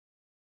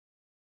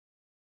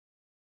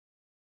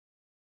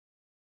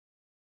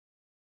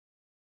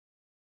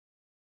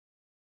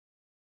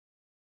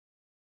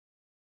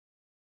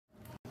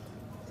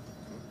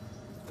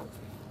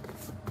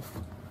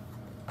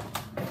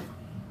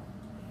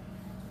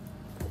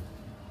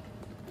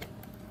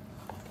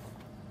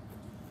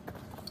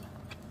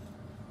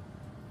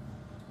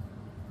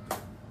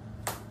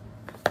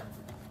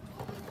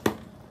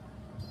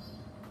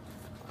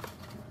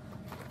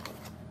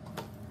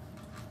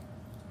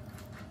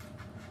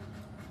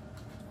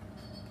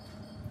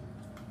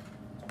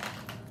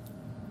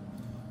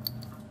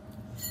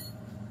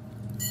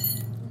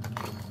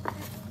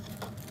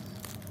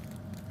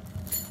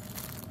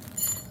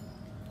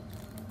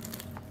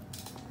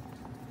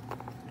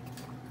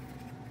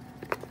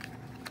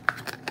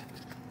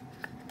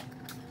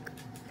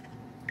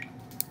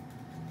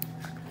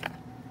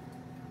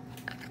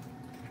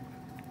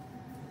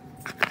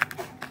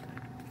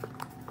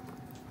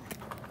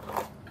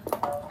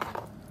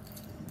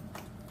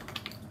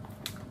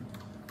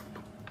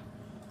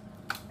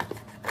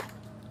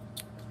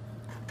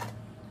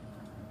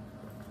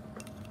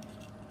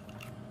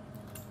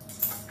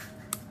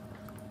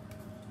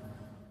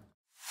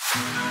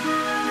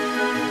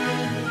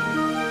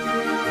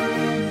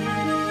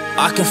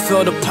I can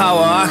feel the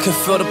power, I can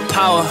feel the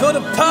power. Feel the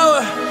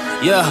power.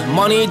 Yeah,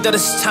 money that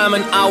is time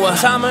and hour.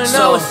 Time and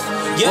so, hours.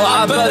 Yeah, well,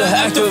 I better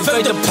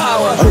activate the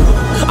power.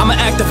 I'ma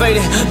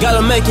activate it, gotta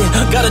make it,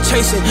 gotta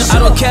chase it.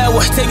 I don't care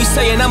what they be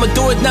saying, I'ma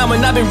do it now.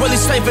 And I've been really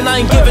slaving,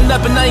 I ain't giving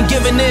up and I ain't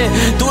giving in.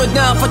 Do it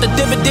now for the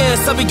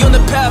dividends, I'll be on the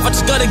path, I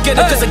just gotta get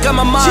it. Cause I got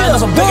my mind on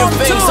some bigger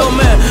things. So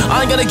man,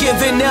 I ain't gonna give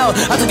in now,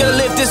 I just gotta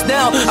live this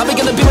now. I be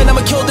gonna be man,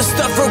 I'ma kill this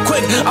stuff real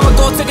quick. I'ma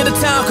go take it to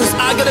town, cause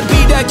I gotta be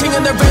that king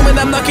in the ring. When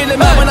I'm knocking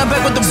him out, when I'm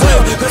back with the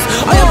wheel. Cause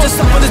I am just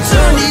up on the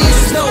journey, you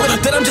just know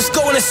that I'm just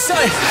going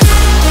insane.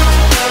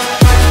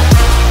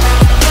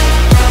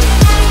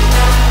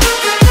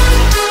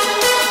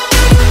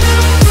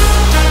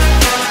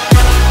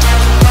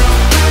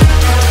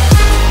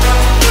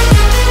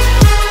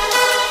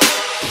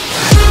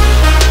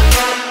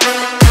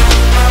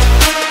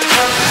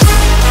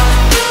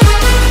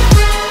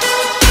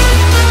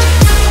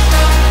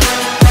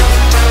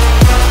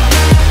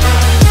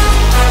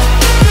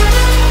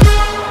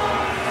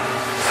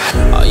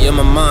 I'm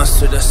a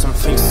monster, there's some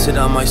things that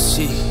I might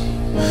see.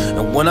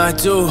 And when I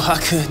do, I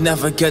could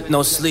never get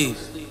no sleep.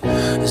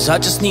 Cause I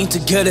just need to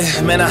get it,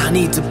 man, I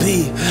need to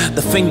be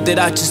the thing that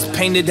I just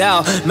painted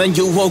out, man,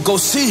 you won't go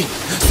see.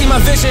 See my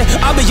vision,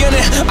 I'll be in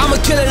it, I'ma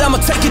kill it, I'ma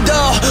take it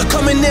all.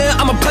 Coming in,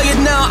 I'ma play it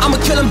now,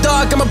 I'ma kill him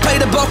dog, I'ma play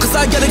the ball. Cause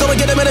I gotta go and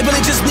get it, man, I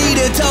really just need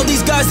it. Tell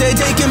these guys that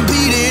they can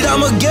beat it,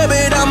 I'ma give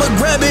it, I'ma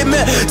grab it,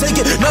 man. Take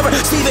it, never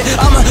receive it,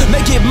 I'ma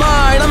make it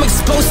mine. I'm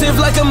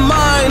explosive like a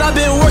mine, I've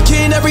been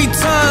working every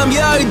time.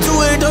 Yeah, I do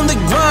it on the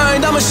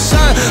grind, I'ma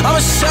shine,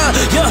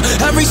 yeah,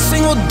 every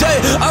single day.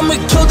 I'ma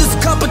kill this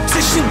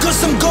competition cause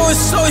I'm going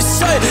so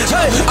insane.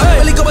 Hey, I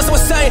really go by so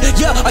insane.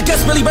 Yeah, I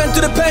guess really ran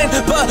through the pain,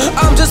 but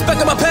I'm just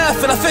back on my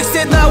path and I fixed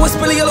it now, it's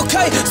really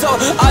okay. So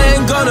I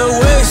ain't gonna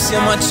waste,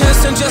 yeah, my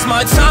chance and just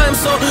my time.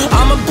 So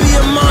I'ma be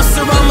a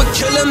monster, I'ma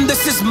kill him,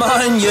 this is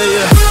mine, yeah,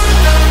 yeah.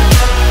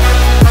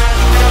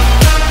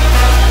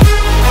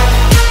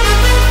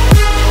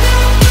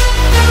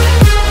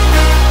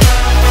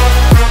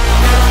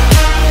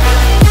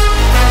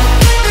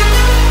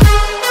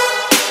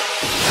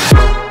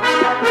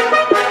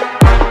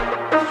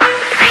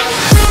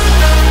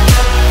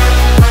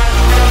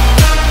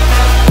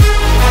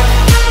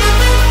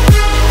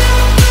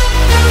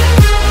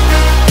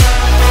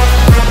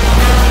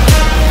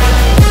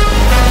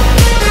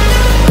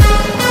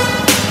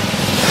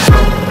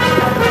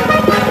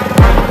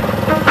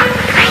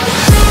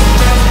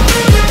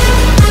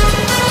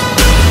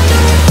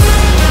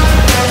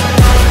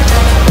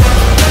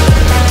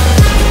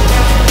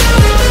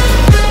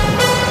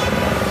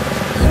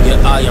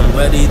 I am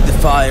ready to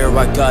fire,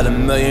 I got a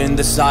million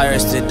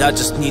desires that I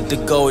just need to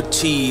go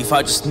achieve,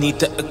 I just need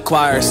to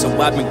acquire. So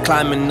I've been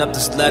climbing up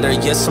this ladder,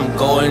 yes, I'm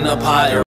going up higher.